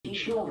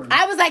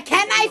I was like,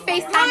 can I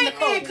FaceTime the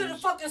coach? Could have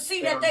fucking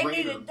seen that they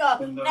needed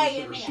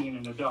Nay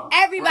in there.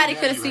 Everybody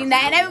could have seen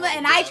that,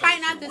 and I try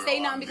not to say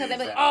nothing because they're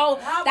like, oh,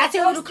 that's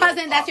your little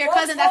cousin, that's your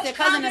cousin, that's your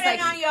cousin. It's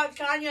like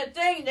on your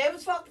thing. They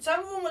was fucking.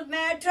 Some of them was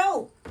mad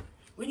too.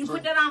 When you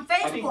put that on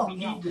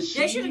Facebook,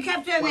 they should have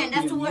kept that in.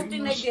 That's the worst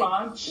thing they did. You know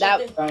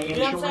what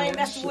I'm saying?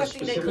 That's the worst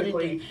thing they could have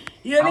did.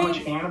 You know what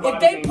I mean? If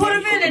they put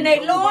them in and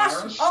they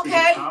lost,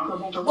 okay.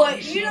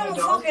 But you don't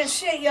fucking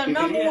shit your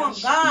number one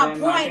guard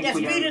point that's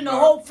beating the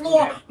whole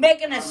floor,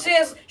 making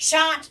assists,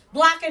 shots,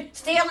 blocking,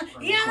 stealing.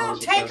 You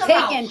don't take them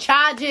out. Taking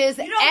charges,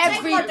 you don't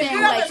everything. Take the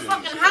girl that's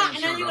fucking hot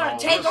and then you're going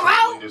to take her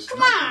out?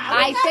 Come on.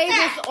 I say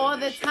this all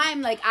the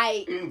time.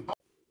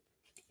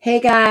 Hey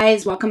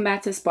guys, welcome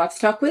back to Sports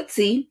Talk with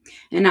C.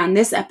 And on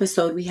this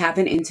episode, we have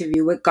an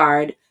interview with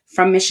guard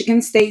from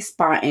Michigan State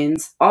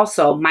Spartans,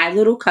 also my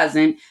little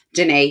cousin,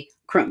 Janai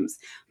Crooms.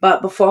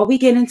 But before we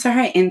get into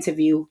her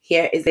interview,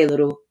 here is a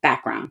little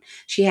background.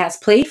 She has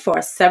played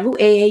for several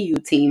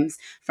AAU teams,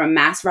 from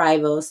Mass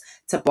Rivals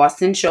to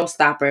Boston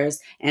Showstoppers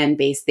and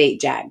Bay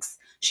State Jags.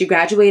 She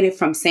graduated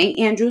from St.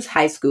 Andrews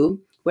High School,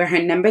 where her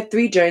number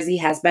 3 jersey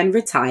has been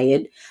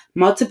retired,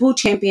 multiple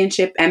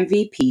championship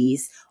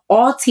MVPs,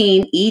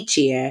 all-team each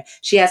year.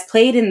 She has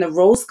played in the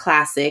Rose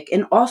Classic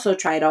and also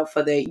tried out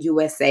for the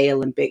USA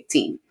Olympic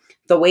team.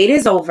 The wait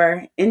is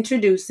over.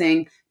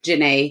 Introducing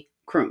Janai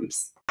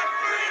Crooms.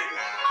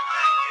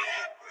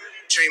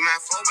 Trade my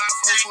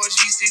 4x4 for a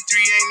GC3,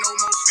 ain't no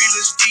more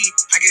feelers deep.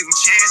 I give him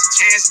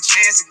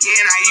chance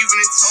again. I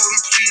even told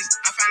him please.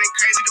 I find it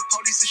crazy the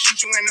police will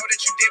shoot you and know that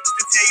you dead, but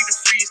still tell you to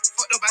freeze.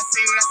 Fucked up, I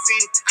seen what I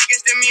seen. I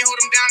guess that mean hold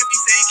him down if he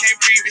say he can't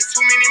breathe. It's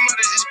too many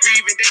mothers just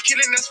grieving. They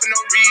killing us for no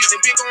reason.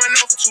 Been going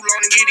on for too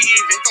long to get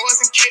even. Throw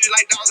us in cages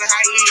like dogs and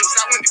hyenas.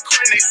 I went to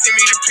court and they sent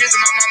me to prison.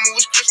 My mama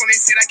was quick when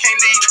they said I can't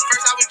leave.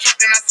 First I was drunk,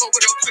 then I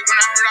sobered up quick when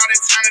I heard all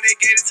that time that they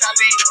gave to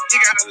Talib. He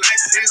got a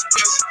life sentence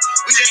plus.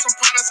 We just some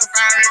partners of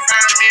fire and fire.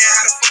 How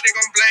the fuck they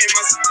gonna blame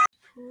us?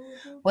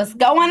 What's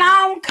going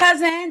on,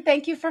 cousin?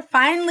 Thank you for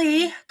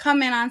finally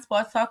coming on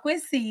Sports Talk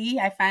with C.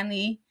 I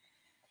finally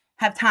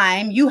have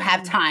time. You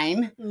have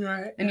time.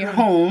 Right. And you're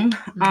home.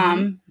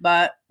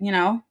 But, you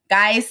know,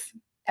 guys,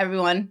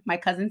 everyone, my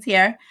cousin's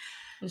here.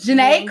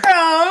 Janai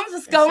Crooms,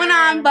 what's going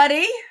on,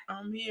 buddy?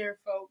 I'm here,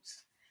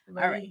 folks. All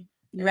right.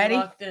 You ready?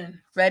 Locked in.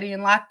 Ready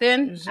and locked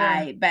in? Yes, sir. All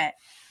right, bet.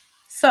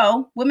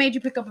 So, what made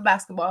you pick up a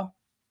basketball?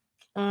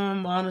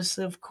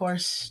 Honestly, of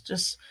course,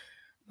 just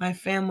my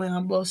family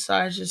on both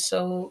sides just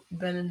so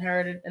been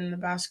inherited in the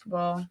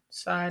basketball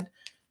side,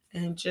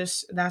 and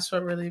just that's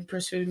what really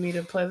pursued me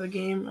to play the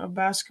game of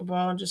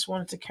basketball and just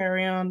wanted to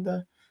carry on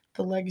the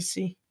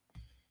legacy.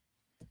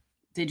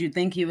 Did you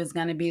think he was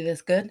gonna be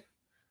this good?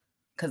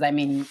 Because I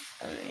mean,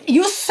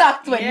 you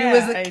sucked when you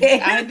was a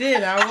kid. I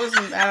did. I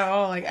wasn't at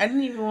all like I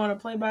didn't even want to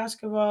play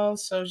basketball.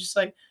 So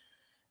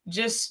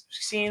just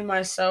seeing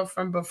myself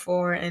from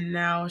before and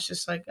now, it's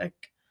just like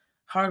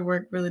hard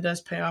work really does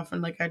pay off,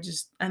 and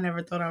I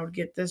never thought I would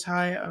get this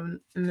high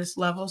in this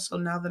level. So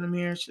now that I'm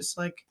here, it's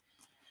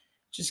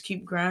just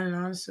keep grinding.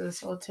 Honestly,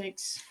 that's all it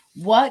takes.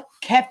 What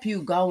kept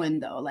you going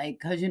though?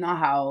 Cause you know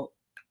how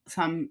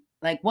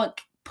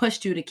what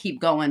pushed you to keep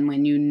going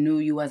when you knew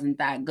you wasn't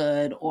that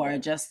good, or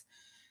just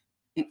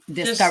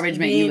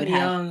discouragement you would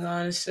have? Young,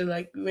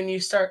 honestly, when you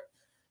start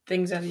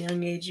things at a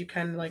young age, you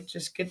kind of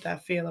just get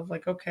that feel of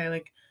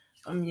okay,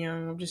 I'm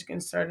young, I'm just getting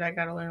started. I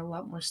got to learn a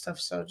lot more stuff.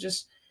 So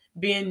just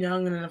being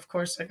young, and then of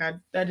course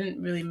that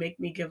didn't really make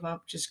me give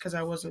up just because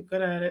I wasn't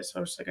good at it.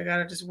 So it's I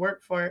gotta just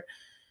work for it,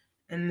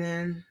 and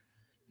then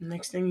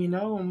next thing you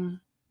know,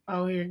 I'm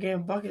out here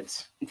getting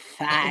buckets.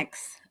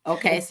 Facts.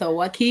 Okay, so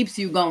what keeps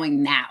you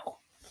going now?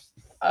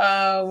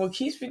 What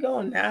keeps me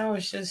going now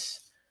is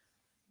just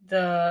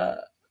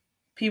the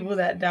people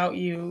that doubt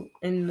you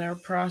in their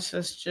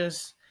process,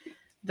 just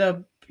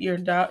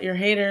your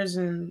haters,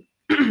 and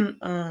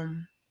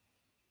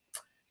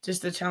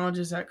just the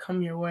challenges that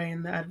come your way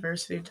and the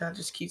adversity that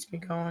just keeps me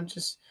going.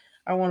 Just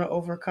I want to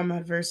overcome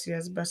adversity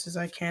as best as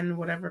I can.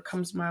 Whatever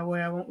comes my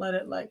way, I won't let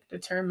it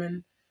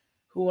determine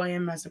who I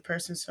am as a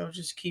person. So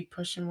just keep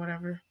pushing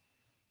whatever.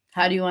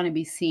 How do you want to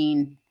be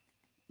seen?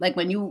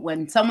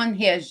 When someone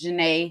hears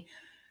Janai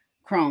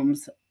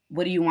Crooms,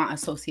 what do you want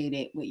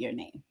associated with your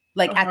name?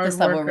 At this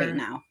level right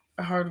now.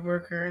 A hard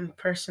worker and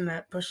person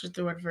that pushes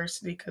through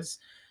adversity, because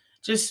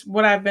just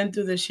what I've been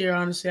through this year,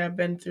 honestly, I've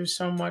been through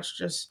so much,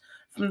 just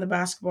from the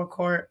basketball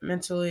court,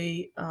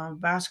 mentally,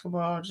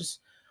 basketball, just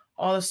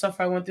all the stuff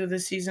I went through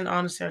this season.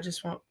 Honestly, I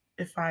just want,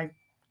 if I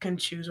can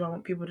choose, I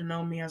want people to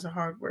know me as a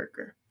hard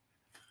worker.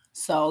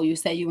 So you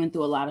said you went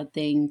through a lot of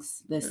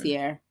things this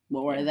year.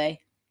 What were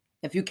they?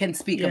 If you can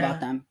speak about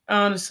them.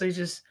 Honestly,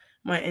 just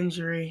my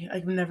injury.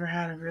 I've never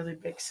had a really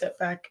big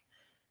setback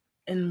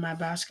in my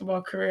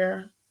basketball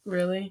career,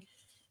 really.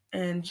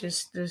 And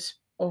just this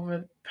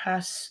over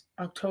past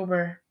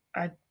October,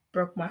 I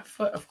broke my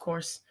foot, of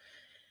course.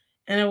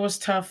 And it was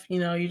tough.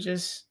 You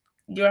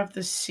have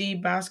to see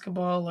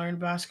basketball, learn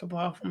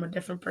basketball from a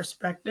different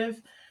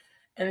perspective.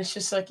 And it's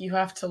just you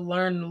have to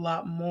learn a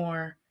lot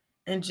more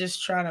and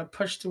just try to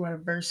push through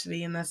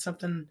adversity. And that's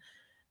something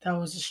that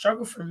was a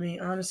struggle for me,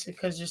 honestly,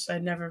 because just I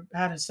never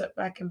had a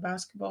setback in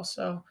basketball.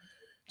 So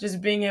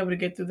just being able to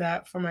get through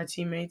that for my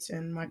teammates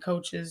and my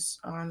coaches,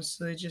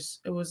 honestly,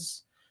 it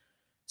was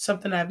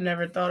something I've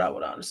never thought I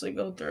would honestly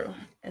go through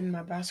in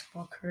my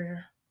basketball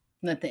career.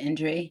 With the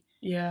injury?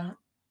 Yeah,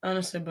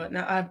 honestly, but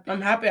now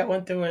I'm happy I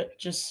went through it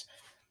just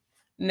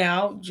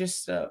now,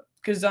 just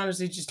because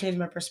honestly, it just changed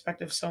my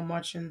perspective so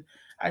much. And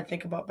I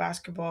think about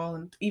basketball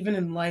and even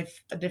in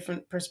life, a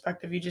different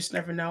perspective. You just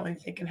never know.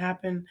 Anything can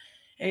happen,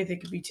 anything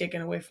could be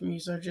taken away from you.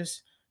 So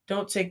just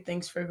don't take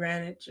things for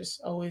granted.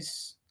 Just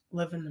always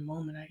live in the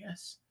moment, I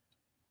guess.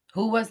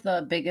 Who was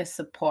the biggest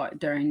support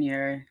during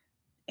your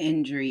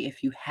injury,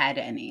 if you had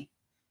any?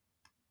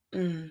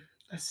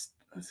 That's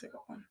a good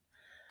one.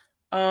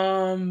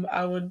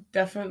 I would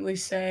definitely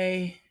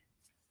say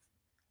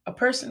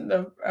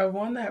the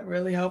one that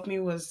really helped me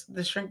was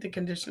the strength and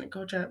conditioning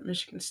coach at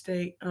Michigan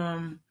State.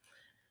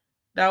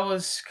 That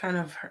was kind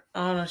of her,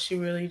 I don't know, she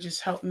really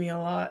just helped me a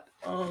lot.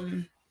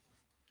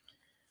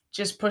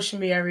 Just pushing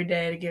me every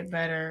day to get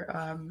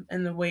better.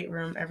 In the weight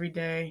room every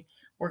day,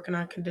 working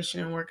on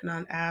conditioning, working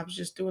on abs,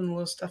 just doing the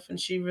little stuff, and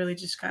she really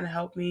just kind of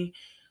helped me.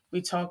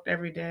 We talked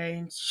every day,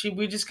 and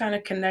we just kind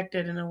of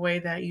connected in a way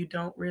that you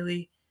don't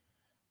really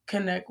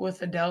connect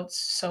with adults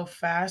so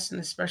fast, and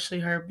especially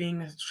her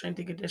being a strength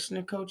and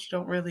conditioning coach, you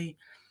don't really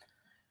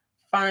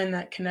find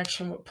that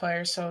connection with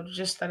players. So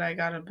just that I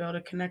got to build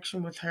a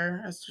connection with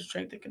her as the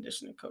strength and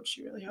conditioning coach,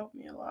 she really helped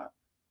me a lot,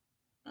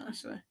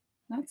 honestly.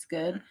 That's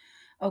good.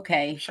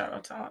 Okay. Shout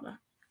out to Anna.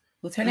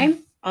 What's her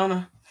name?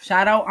 Anna.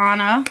 Shout out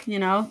Anna.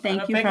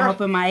 Thank you for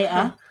helping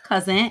my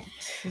cousin.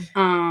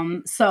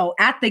 So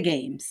at the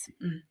games,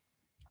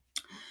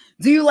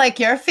 do you like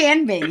your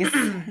fan base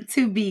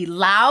to be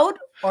loud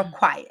or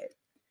quiet?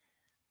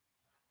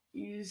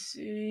 You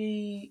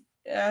see,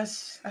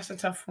 that's a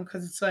tough one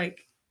because it's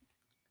like,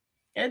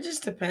 it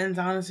just depends,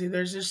 honestly.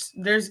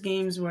 There's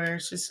games where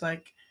it's just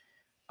like,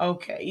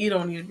 okay, you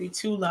don't need to be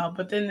too loud,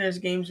 but then there's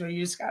games where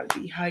you just gotta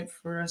be hyped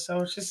for us. So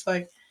it's just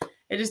like,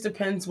 it just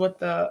depends what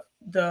the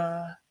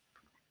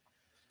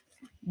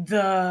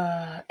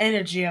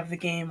energy of the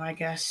game, I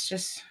guess.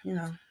 Just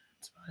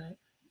that's about it.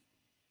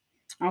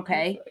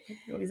 Okay.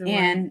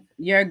 And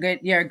you're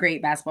a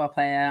great basketball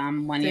player.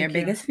 I'm one of your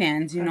biggest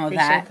fans. You know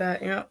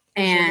that. Yeah.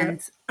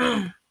 And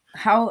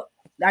how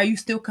are you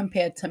still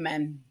compared to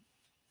men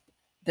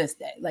this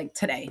day, like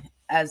today,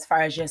 as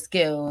far as your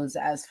skills,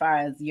 as far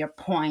as your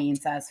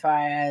points, as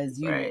far as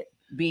you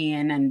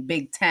being in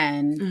Big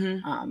Ten?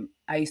 Mm-hmm.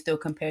 Are you still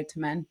compared to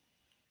men?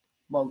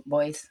 Well,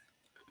 boys?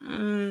 What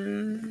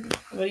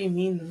do you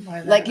mean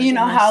by that? Like, you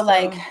know how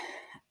like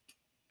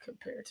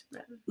compared to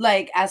men,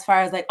 like as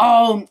far as like,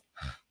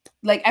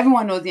 like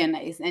everyone knows you're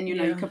nice, and you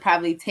know you could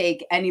probably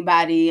take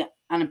anybody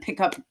on a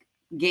pickup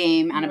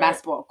game on a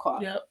basketball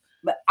court. Yep.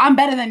 But I'm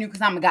better than you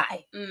because I'm a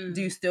guy.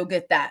 Do you still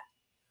get that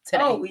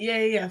today? Oh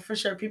yeah, for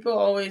sure. People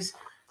always,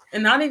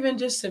 and not even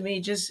just to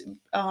me, just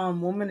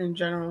women in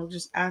general,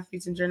 just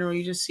athletes in general.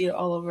 You just see it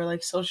all over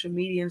like social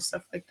media and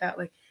stuff like that.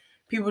 Like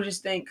people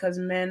just think because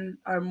men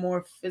are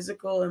more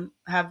physical and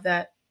have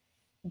that,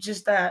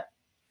 just that,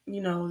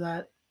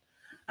 that,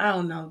 I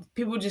don't know.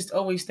 People just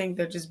always think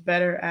they're just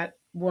better at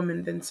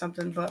women than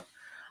something. But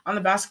on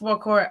the basketball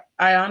court,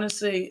 I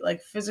honestly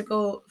like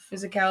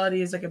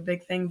physicality is like a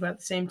big thing. But at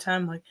the same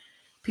time, like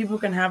people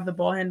can have the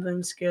ball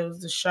handling skills,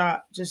 the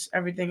shot, just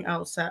everything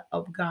else that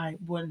a guy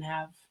wouldn't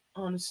have,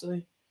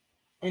 honestly.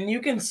 And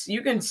you can see it.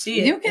 You can see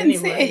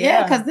it,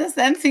 yeah, because this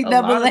NCAA,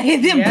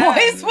 the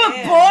boys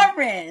were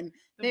boring.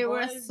 They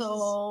were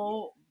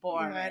so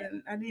boring. I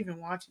didn't even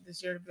watch it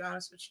this year, to be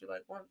honest with you.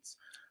 Like once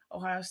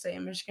Ohio State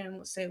and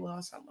Michigan State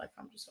lost,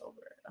 I'm just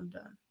over it. I'm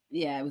done.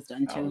 Yeah, I was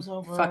done too.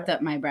 Fucked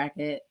up my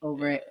bracket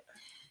over it.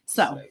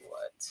 So,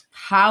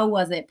 how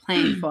was it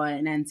playing for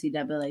an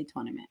NCAA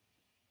tournament?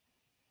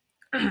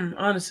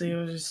 Honestly, it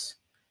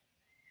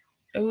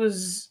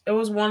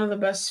was one of the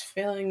best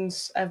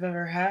feelings I've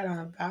ever had on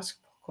a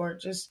basketball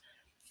court. Just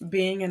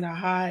being on a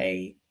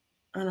high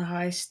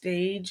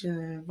stage in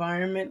an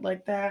environment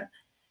like that,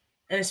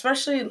 and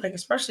especially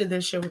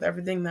this year with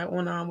everything that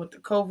went on with the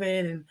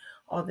COVID and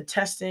all the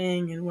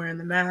testing and wearing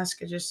the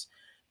mask, and just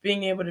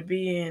being able to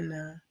be in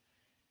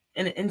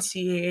an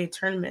NCAA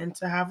tournament and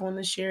to have one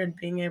this year and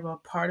being able to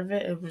be part of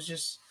it, it was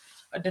just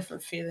a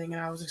different feeling,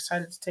 and I was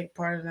excited to take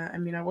part in that. I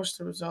mean, I wish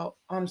the result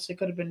honestly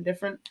could have been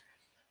different,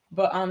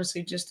 but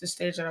honestly, just the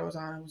stage that I was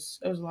on,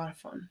 it was a lot of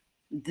fun.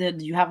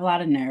 Did you have a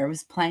lot of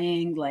nerves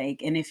playing?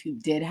 Like, and if you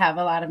did have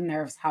a lot of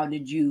nerves, how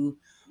did you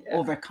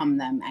overcome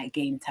them at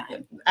game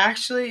time?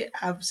 Actually,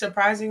 I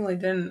surprisingly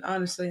didn't,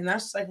 honestly, and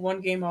that's like one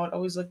game I would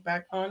always look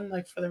back on,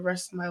 like for the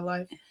rest of my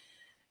life.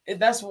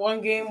 That's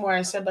one game where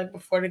I said, like,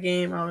 before the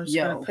game, I was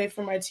going to play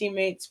for my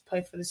teammates,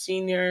 play for the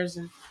seniors,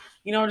 and,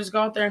 just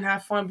go out there and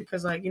have fun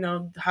because, like,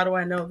 how do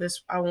I know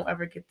this? I won't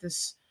ever get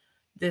this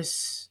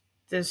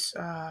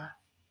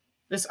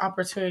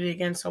opportunity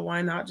again, so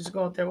why not just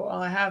go out there with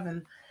all I have?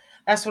 And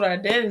that's what I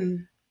did,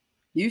 and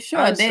You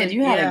sure did.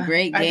 You had a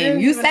great game.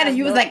 You said it.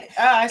 You was like,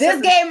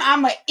 this game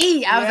I'm going to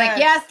eat. I was like,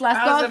 yes, let's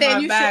go there.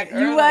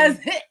 You was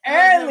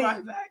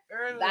early.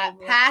 That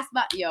pass,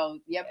 but your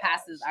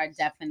passes are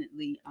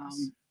definitely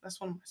that's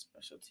one of my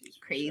specialties.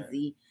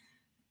 Crazy.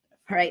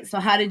 All right. So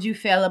how did you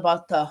feel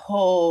about the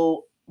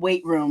whole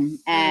weight room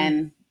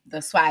and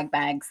the swag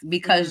bags?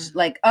 Because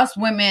like us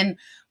women,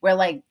 we're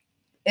like,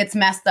 it's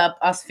messed up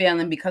us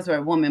feeling because we're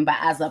a woman. But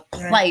as a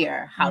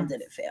player, how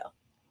did it feel?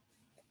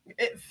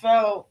 It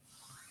felt,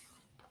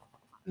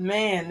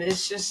 man,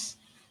 it's just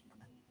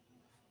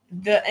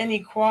the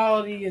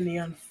inequality and the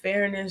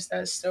unfairness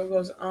that still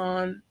goes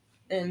on.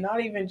 And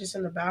not even just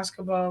in the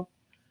basketball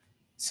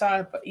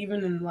side, but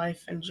even in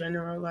life in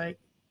general. Like,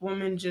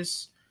 women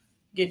just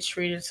get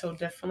treated so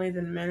differently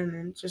than men.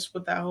 And just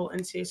with that whole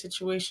NCAA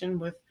situation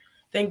with,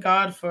 thank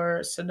God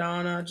for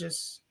Sedona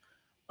just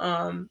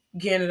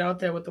getting it out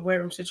there with the weight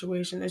room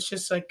situation. It's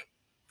just like,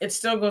 it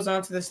still goes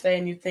on to this day,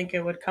 and you think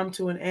it would come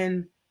to an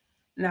end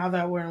now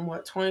that we're in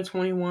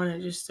 2021,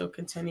 it just still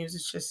continues.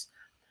 It's just,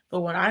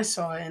 but when I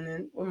saw it and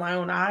then with my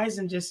own eyes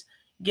and just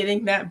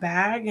getting that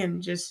bag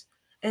and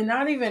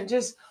not even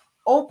just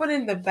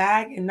opening the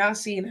bag and not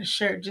seeing a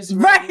shirt, just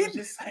right.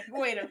 Just like,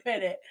 wait a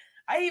minute.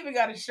 I even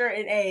got a shirt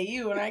in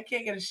AAU and I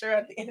can't get a shirt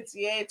at the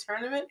NCAA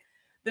tournament,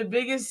 the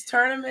biggest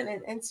tournament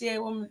in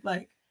NCAA women.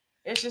 Like,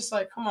 it's just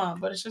like, come on.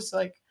 But it's just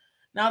like,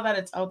 now that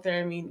it's out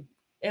there, I mean,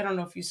 I don't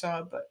know if you saw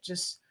it, but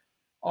just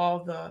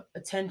all the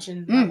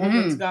attention that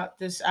women's got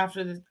this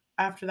after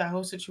that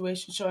whole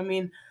situation. So I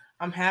mean,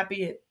 I'm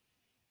happy it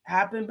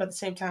happened, but at the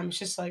same time, it's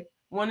just like,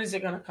 when is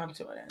it gonna come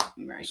to an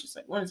end? Right. It's just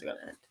like, when is it gonna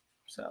end?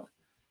 So,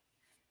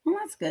 well,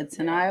 that's good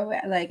to know.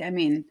 Like, I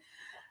mean,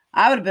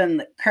 I would have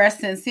been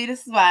cursing. See,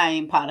 this is why I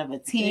ain't part of a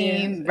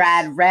team,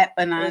 rad rep,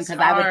 and because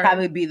I would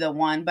probably be the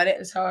one. But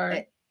it's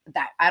hard.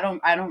 I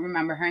don't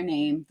remember her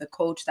name. The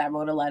coach that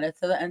wrote a letter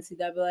to the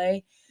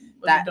NCAA.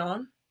 Was it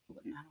Dawn?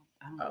 No,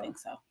 I don't think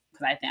so.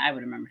 I think I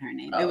would remember her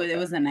name. It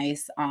was a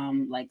nice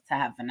like to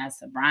have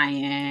Vanessa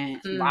Bryant,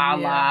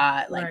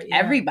 Lala, like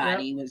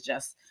everybody was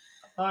just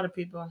a lot of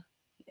people.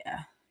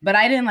 Yeah. But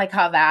I didn't like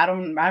how that I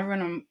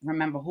don't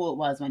remember who it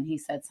was when he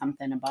said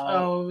something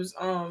about it was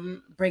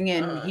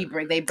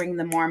they bring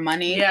them more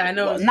money. Yeah, I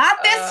know. Well,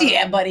 not this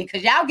year, buddy,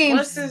 because y'all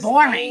game's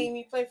boring. Name?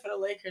 He played for the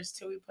Lakers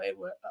too. He played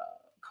with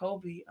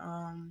Kobe.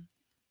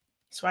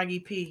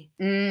 Swaggy P.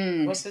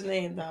 What's his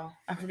name though?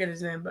 I forget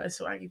his name, but it's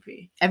Swaggy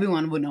P.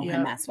 Everyone would know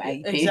him as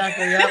Swaggy P.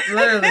 Exactly. Yep.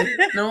 Literally,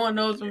 no one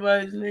knows him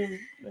by his name.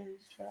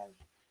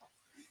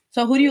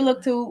 So who do you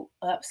look to?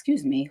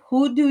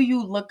 Who do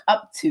you look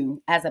up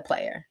to as a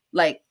player?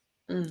 Like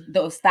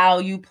the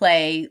style you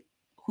play.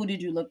 Who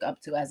did you look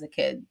up to as a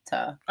kid?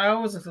 I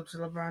always looked up to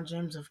LeBron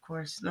James, of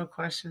course, no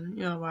question.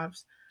 You know,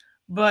 vibes.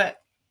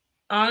 But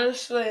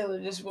honestly,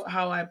 just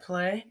how I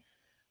play.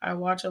 I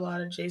watch a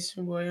lot of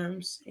Jason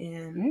Williams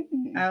and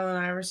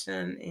Allen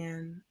Iverson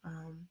and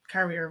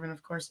Kyrie Irving,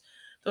 of course.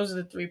 Those are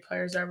the three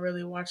players I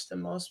really watch the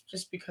most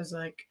just because,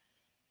 like,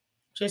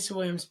 Jason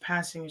Williams'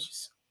 passing is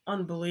just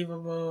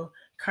unbelievable.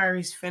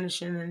 Kyrie's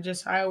finishing, and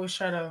just I always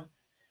try to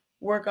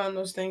work on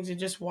those things and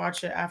just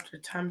watch it after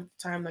time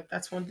to time. Like,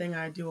 that's one thing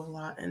I do a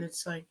lot, and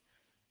it's, like,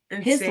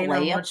 insane. His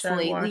layups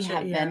lately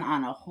have been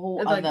on a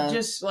whole other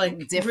just,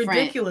 like, different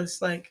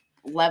ridiculous, like,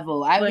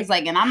 level. I was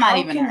like, and I'm not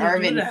even an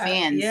Irvin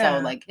fan,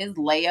 so like his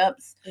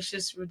layups, it's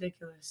just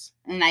ridiculous.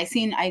 And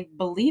I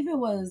believe it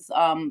was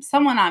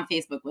someone on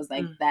Facebook was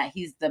like that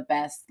he's the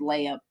best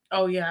layup.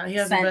 Oh yeah, he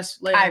has the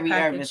best layup Kyrie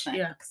package.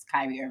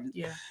 Kyrie Irving.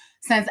 Yeah.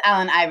 Since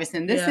Allen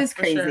Iverson, this is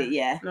crazy. Sure.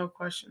 Yeah, no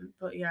question.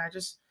 But yeah,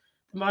 just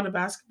the amount of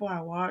basketball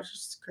I watch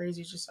is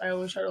crazy. Just I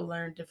always try to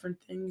learn different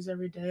things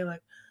every day.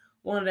 Like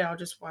one day I'll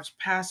just watch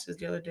passes,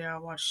 the other day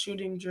I'll watch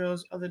shooting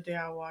drills, other day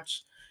I'll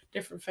watch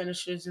different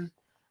finishes, and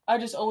I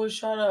just always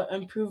try to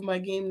improve my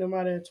game, no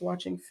matter it's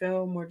watching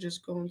film or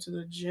just going to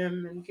the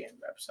gym and getting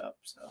reps up.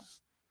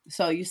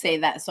 So you say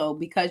that. So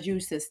because you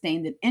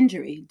sustained an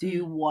injury, do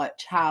you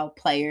watch how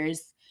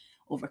players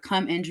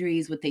overcome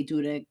injuries, what they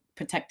do to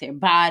protect their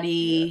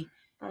body,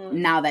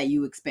 now that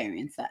you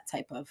experience that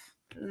type of?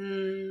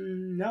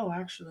 No,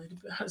 actually, to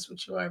be honest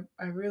with you,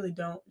 I really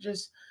don't.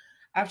 Just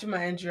after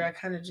my injury, I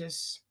kind of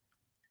just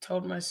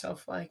told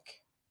myself,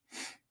 like,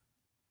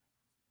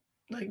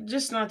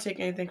 just not take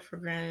anything for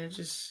granted.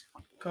 Just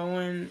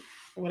going,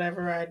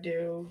 whatever I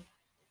do,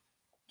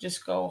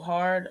 just go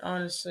hard,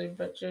 honestly.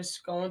 But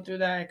just going through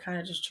that, I kind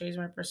of just changed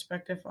my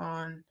perspective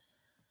on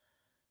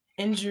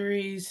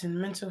injuries and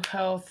mental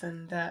health,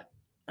 and that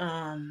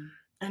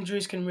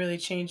injuries can really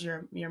change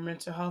your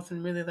mental health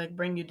and really, like,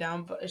 bring you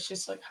down. But it's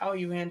just, like, how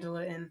you handle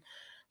it. And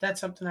that's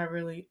something I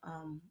really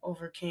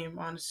overcame,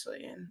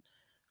 honestly. And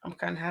I'm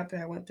kind of happy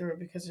I went through it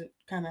because it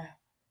kind of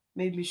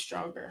made me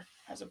stronger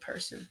as a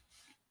person.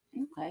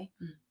 Okay.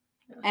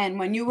 Yeah. And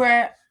when you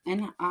were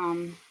in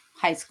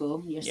high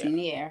school, your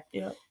senior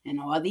year,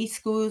 and all these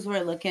schools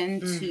were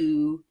looking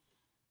to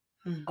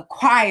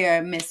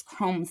acquire Miss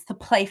Crooms to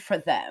play for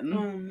them.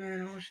 Oh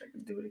man, I wish I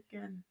could do it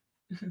again.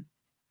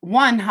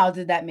 One, how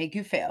did that make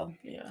you feel?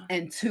 Yeah.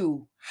 And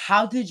two,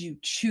 how did you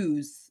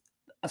choose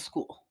a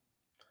school?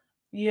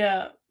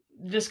 Yeah,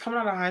 just coming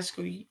out of high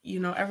school,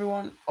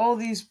 everyone, all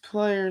these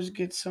players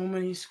get so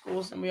many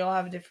schools, and we all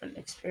have different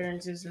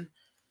experiences,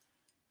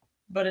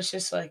 but it's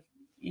just like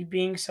you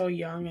being so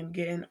young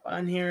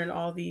and hearing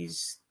all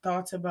these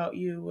thoughts about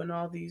you and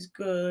all these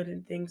good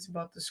and things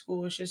about the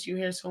school. It's just you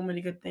hear so many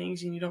good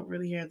things, and you don't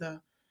really hear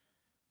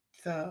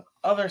the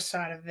other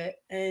side of it.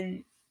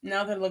 And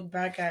now that I look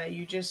back at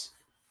it,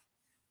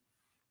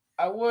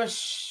 I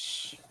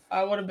wish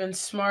I would have been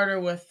smarter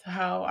with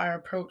how I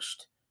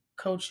approached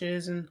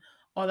coaches and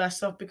all that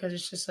stuff, because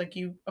it's just like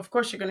of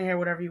course you're going to hear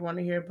whatever you want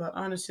to hear, but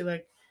honestly,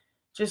 like,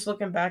 just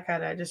looking back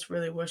at it, I just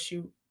really wish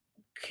you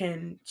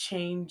can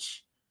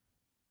change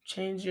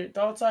your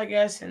thoughts, I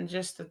guess, and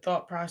just the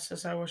thought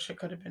process. I wish it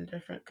could have been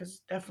different,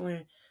 because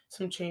definitely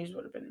some change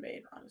would have been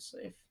made,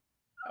 honestly, if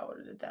I would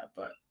have did that.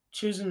 But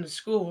choosing the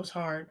school was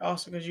hard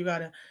also, because you got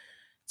to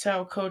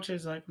tell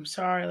coaches, like, I'm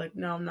sorry, like,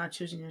 no, I'm not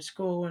choosing your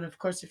school. And of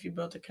course, if you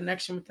built a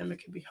connection with them,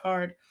 it could be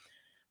hard.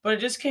 But it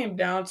just came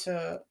down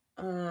to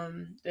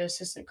the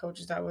assistant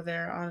coaches that were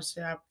there.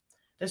 Honestly, the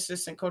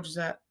assistant coaches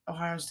at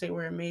Ohio State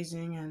were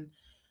amazing, and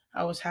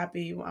I was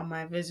happy on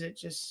my visit,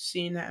 just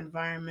seeing that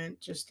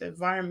environment. Just the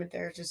environment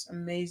there, just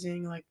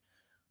amazing. Like,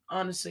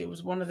 honestly, it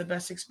was one of the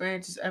best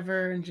experiences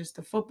ever, and just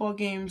the football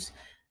games,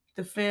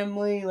 the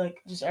family,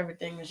 like, just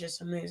everything is just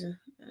amazing.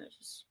 And it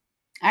just,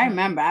 I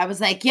remember. I was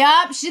like,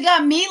 yup, she's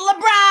going to meet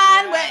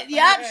LeBron.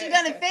 Yup, she's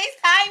going to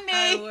FaceTime me.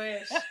 I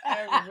wish.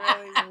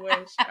 I really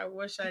wish. I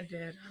wish I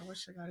did. I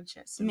wish I got a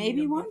chance to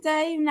Maybe meet him. one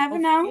day. You never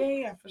know.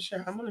 Yeah, for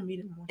sure. I'm going to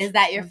meet him. Is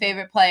that your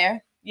favorite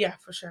player? Yeah,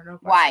 for sure. No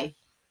question. Why?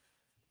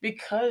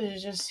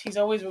 Because he's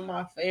always been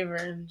my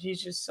favorite, and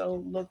he's just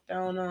so looked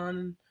down on.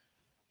 And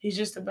he's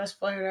just the best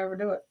player to ever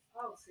do it.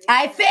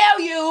 I feel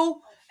you.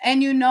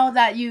 And you know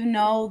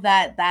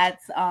that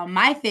that's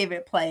my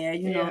favorite player.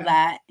 You know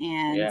that.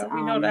 And yeah,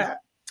 we know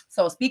that.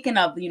 So speaking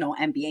of,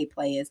 NBA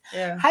players,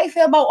 yeah, how you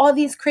feel about all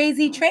these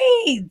crazy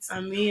trades? I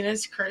mean,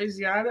 it's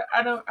crazy. I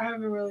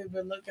haven't really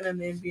been looking at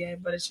the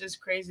NBA, but it's just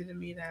crazy to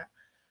me that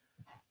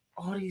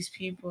all these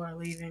people are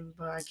leaving,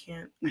 but I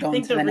can't. I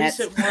think the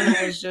recent one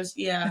was just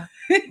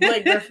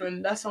Blake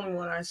Griffin. That's the only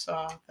one I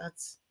saw.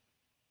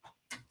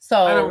 So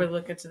I don't really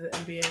look into the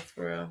NBA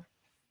for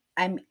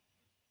real.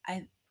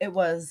 It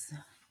was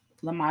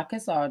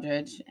LaMarcus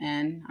Aldridge,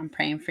 and I'm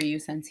praying for you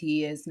since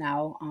he is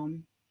now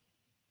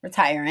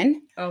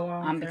retiring. Oh,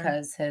 wow. Okay.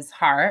 Because his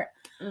heart.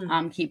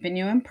 Keeping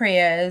you in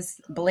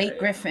prayers. Blake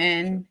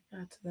Griffin.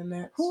 To the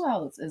Nets. Who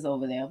else is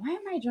over there? Why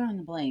am I drawing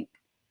a blank?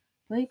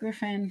 Blake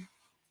Griffin.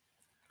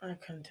 I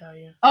couldn't tell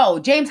you. Oh,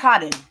 James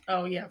Harden.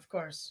 Oh, yeah, of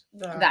course.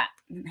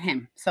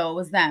 Him. So it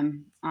was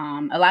them.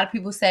 A lot of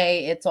people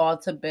say it's all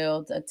to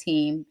build a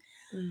team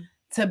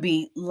to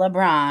beat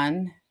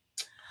LeBron.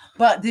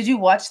 But did you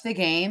watch the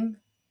game?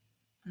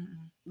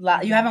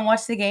 You haven't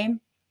watched the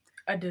game?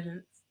 I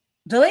didn't.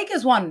 The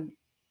Lakers won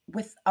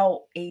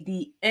without AD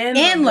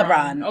and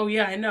LeBron. Oh,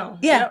 yeah, I know.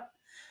 Yeah. Yep.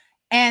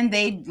 And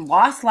they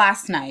lost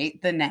last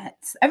night, the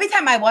Nets. Every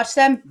time I watch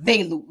them,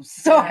 they lose.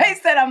 So I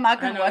said I'm not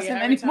going to watch them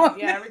anymore.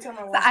 Every time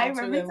I watch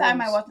them, every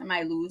time I watch them,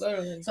 I lose.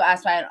 Literally. So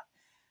that's why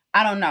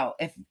I don't know.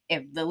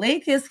 If the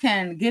Lakers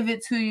can give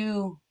it to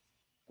you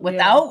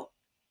without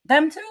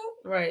them two.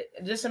 Right.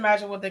 Just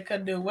imagine what they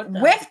could do with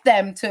them. With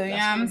them too, you know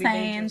what I'm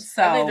saying? Dangerous.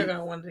 So I think they're going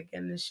to win it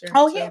again this year.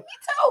 Oh, yeah, me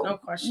too. No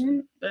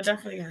question. They're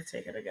definitely going to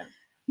take it again.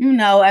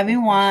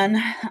 Everyone.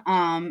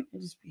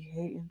 Just be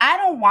hating. I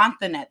don't want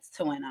the Nets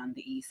to win on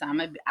the East.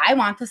 I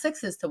want the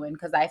Sixers to win,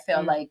 because I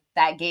feel like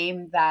that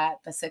game that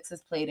the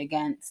Sixers played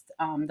against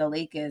the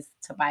Lakers,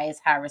 Tobias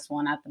Harris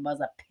won at the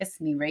buzzer,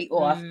 pissed me right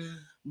off.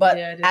 But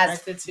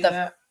as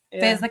the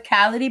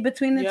physicality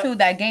between the two,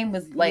 that game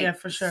was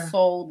for sure.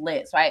 so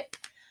lit. So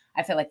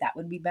I feel like that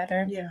would be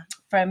better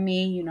for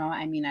me.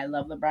 I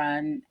love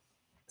LeBron,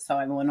 so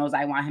everyone knows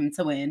I want him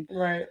to win.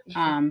 Right.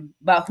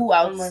 But who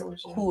else?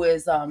 Who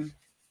is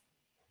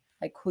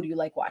who do you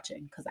like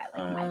watching? Because I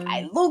like my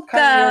guy Luka.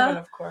 Kyrie Irving,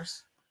 of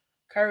course.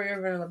 Kyrie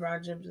Irving and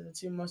LeBron James are the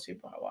two most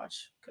people I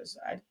watch, because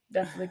I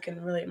definitely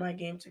can relate my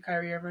game to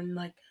Kyrie Irving.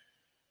 I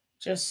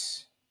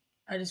just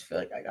feel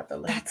like I got the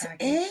leg That's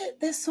package. it.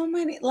 There's so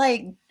many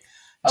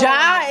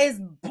Ja is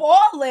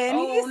balling.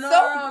 He's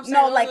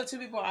the two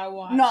people I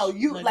watch. No,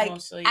 you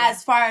mostly,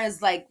 as far as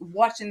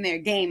watching their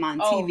game on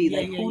TV.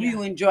 Who do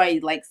you enjoy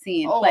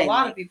seeing play? A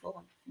lot of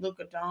people.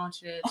 Luka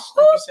Doncic, like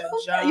you said,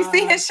 Ja. You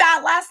see his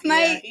shot last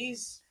night? Yeah,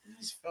 he's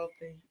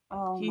filthy.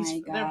 Oh my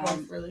God. They're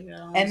both really good.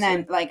 Honestly.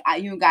 And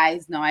then you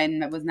guys know I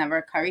was never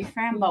a Curry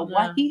fan, but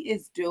what he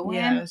is doing,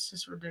 it's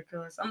just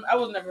ridiculous. I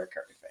was never a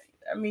Curry fan.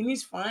 I mean,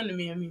 he's fine to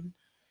me. I mean,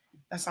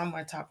 that's not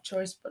my top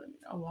choice, but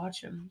I'll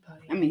watch him.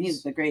 But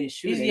he's the greatest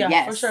shooter.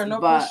 Yeah, for sure, no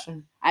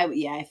question.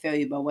 I feel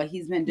you. But what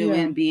he's been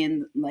doing,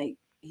 being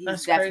he's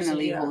that's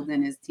definitely crazy,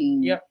 holding his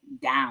team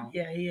down.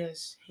 Yeah, he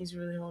is. He's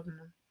really holding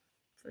them,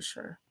 for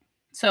sure.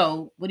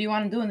 So, what do you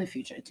want to do in the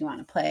future? Do you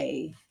want to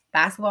play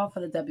basketball for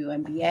the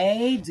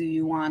WNBA? Do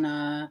you want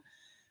to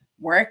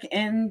work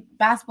in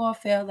basketball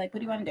field? What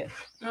do you want to do?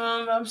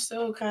 I'm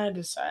still kind of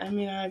deciding. I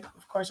mean,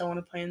 of course I want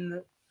to play in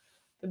the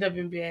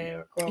WNBA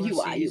or go overseas.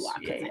 You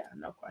are. Yeah,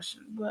 no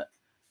question. But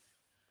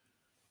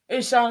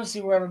It's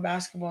honestly wherever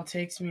basketball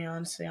takes me.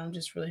 Honestly, I'm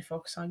just really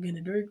focused on getting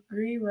a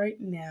degree right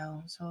now.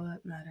 That's all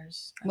that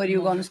matters. What are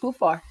you going to school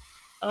for?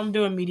 I'm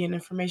doing media and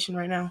information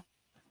right now.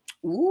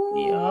 Ooh.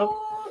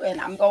 Yep.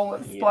 And I'm going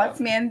with sports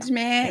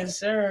management. Yes,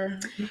 sir.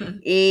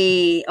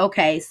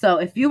 Okay, so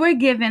if you were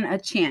given a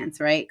chance,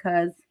 right?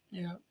 Because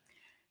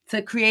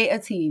to create a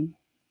team,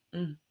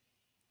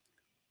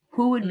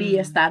 who would be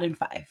your starting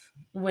five?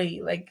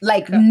 Wait,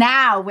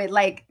 now with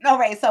no,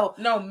 right? So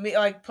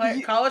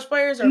college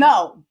players or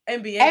no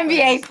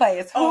NBA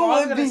players. Who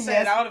would be?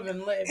 Say that would have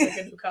been lit if I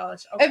could do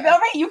college. Okay. All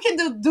right, you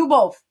can do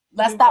both.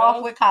 Let's start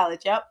off with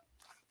college. Yep.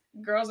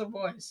 Girls or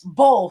boys?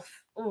 Both.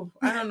 Oh,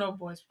 I don't know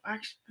boys.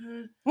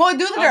 Actually, well,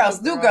 do the girls.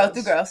 Do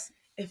girls.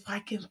 If I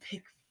can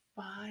pick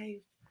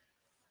 5,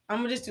 I'm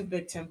gonna just do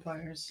Big Ten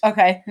players.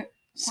 Okay.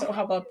 So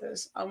how about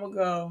this? I'm gonna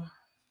go.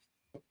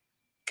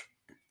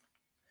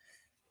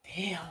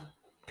 Damn,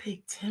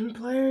 Big Ten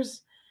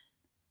players.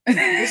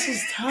 This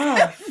is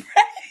tough.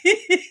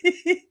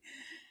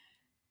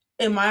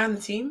 Am I on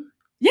the team?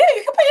 Yeah,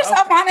 you can put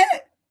yourself on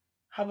it.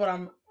 How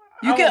about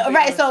You can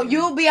right. So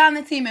you'll be on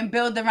the team and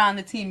build around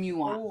the team you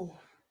want. Ooh.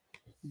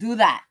 Do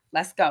that.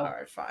 Let's go. All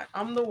right, fine.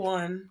 I'm the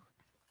 1.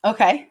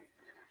 Okay.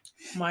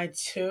 My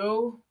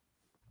 2.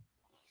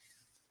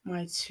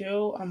 I'm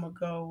gonna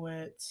go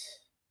with.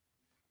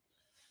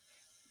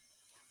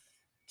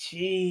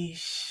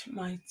 Jeez,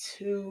 my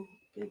 2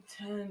 Big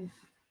Ten.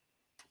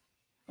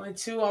 My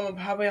 2, I'm gonna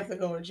probably have to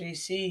go with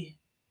JC.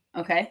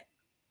 Okay.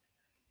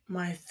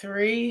 My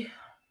 3,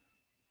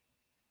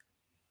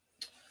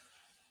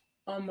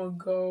 I'm gonna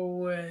go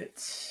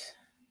with.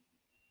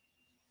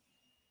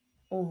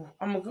 Oh,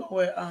 I'm gonna go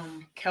with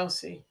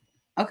Kelsey.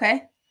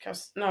 Okay.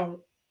 Kelsey,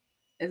 no.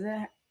 Is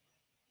it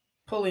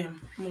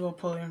Pulliam? I'm gonna go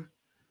Pulliam.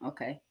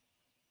 Okay.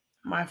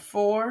 My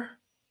 4,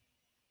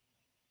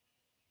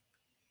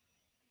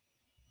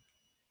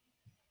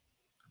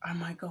 I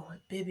might go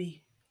with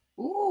Bibby.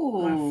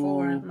 Ooh. My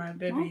 4 is my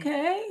Bibby.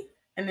 Okay.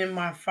 And then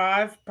my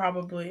 5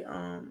 probably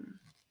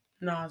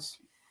Nas.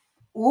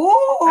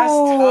 Ooh,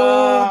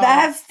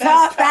 that's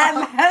tough.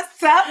 That's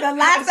tough. The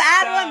last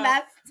ad one,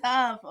 that's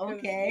tough.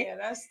 Okay. Yeah,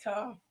 that's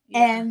tough.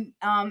 Yeah. And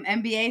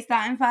NBA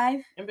starting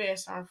 5? NBA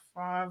starting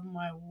 5.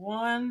 My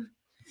 1.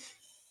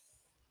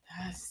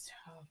 That's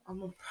tough.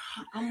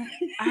 I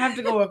have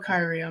to go with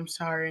Kyrie. I'm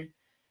sorry.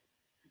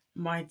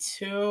 My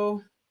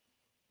 2.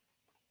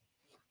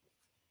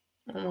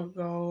 I'm gonna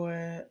go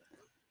with.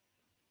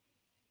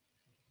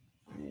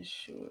 Let me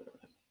shoot a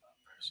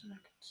person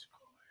that can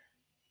score.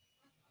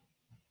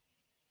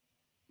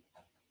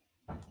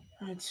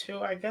 My 2.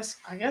 I guess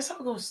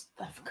I'll go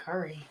Steph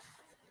Curry.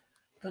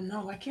 But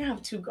no, I can't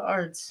have 2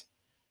 guards.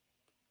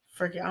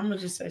 Forget. I'm gonna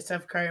just say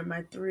Steph Curry.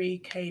 My 3,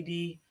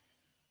 KD.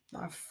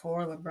 My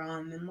 4,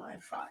 LeBron, and my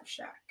 5,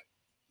 Shaq.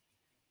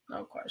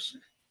 No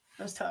question.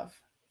 That's tough.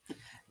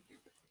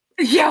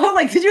 Yo,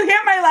 did you hear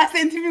my last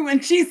interview when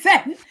she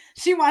said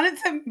she wanted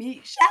to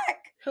meet Shaq?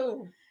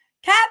 Who?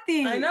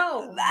 Kathy. I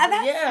know.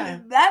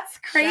 That's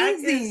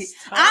crazy.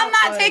 I'm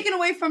not taking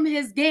away from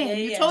his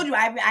game. You told you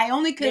I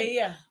only could.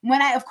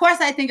 When of course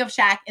I think of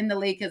Shaq in the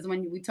Lakers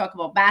when we talk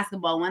about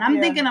basketball. When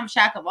I'm thinking of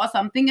Shaq, also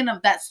I'm thinking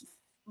of that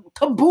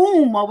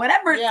Kaboom or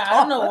whatever. Yeah, I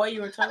don't know what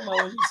you were talking about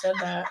when you said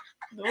that.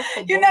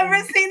 You never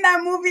seen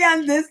that movie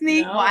on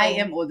Disney? No. Well, I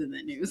am older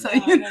than you, so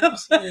you know.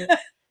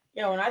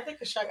 Yeah, when I think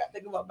of Shaq, I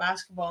think about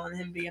basketball and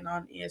him being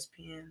on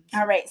ESPN. So.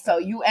 All right, so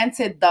you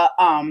entered the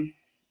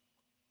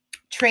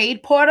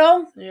trade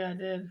portal. Yeah, I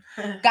did.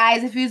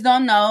 Guys, if you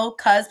don't know,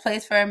 Cuz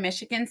plays for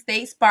Michigan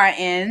State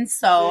Spartans.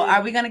 So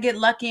are we gonna get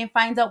lucky and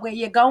find out where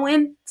you're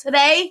going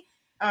today?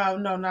 Oh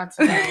no, not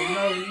today.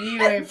 No, you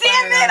ain't.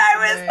 Damn it! I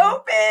was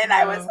hoping.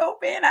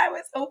 No,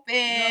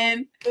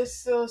 it's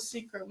still a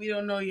secret. We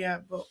don't know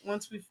yet, but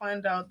once we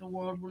find out, the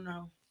world will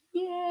know.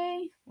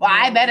 Yay! Well,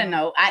 I better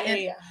know.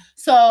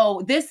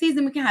 So this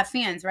season we can have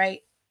fans,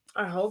 right?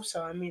 I hope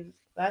so. I mean,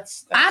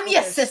 that's I'm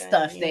your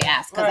sister if they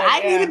ask, because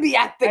I need to be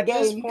at the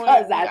game.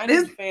 Because I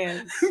need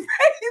fans.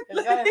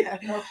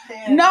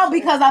 No,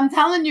 because I'm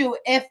telling you,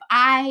 if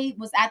I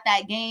was at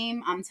that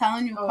game, I'm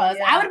telling you, because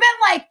I would have been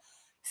like,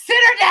 sit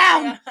her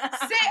down,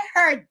 sit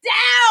her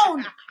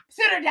down,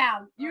 sit her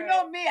down. You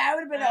know me, I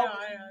would have been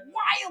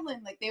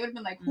wilding. Like they would have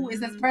been like, who is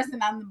this person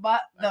on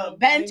the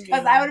bench?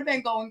 Because I would have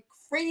been going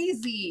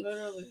crazy.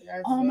 Literally,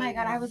 oh my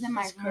God, I was in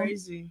my room.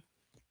 Crazy.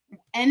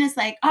 And it's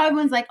like,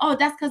 everyone's like, oh,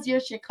 that's because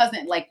you're your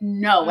cousin. Like,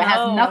 no, it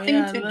has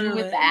nothing to do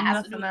with that. It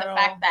has to do with the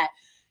fact that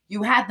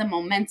you had the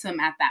momentum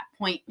at that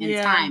point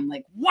in time.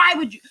 Like, why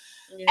would you?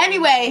 Yeah.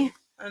 Anyway,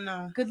 I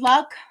know. Good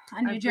luck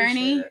on your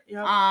journey.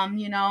 Yep.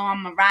 You know,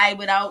 I'm gonna ride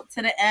without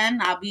to the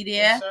end. I'll be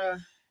there. Yes,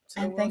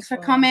 and thanks for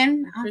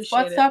coming on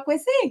Sports Talk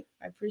with C.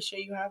 I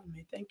appreciate you having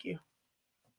me. Thank you.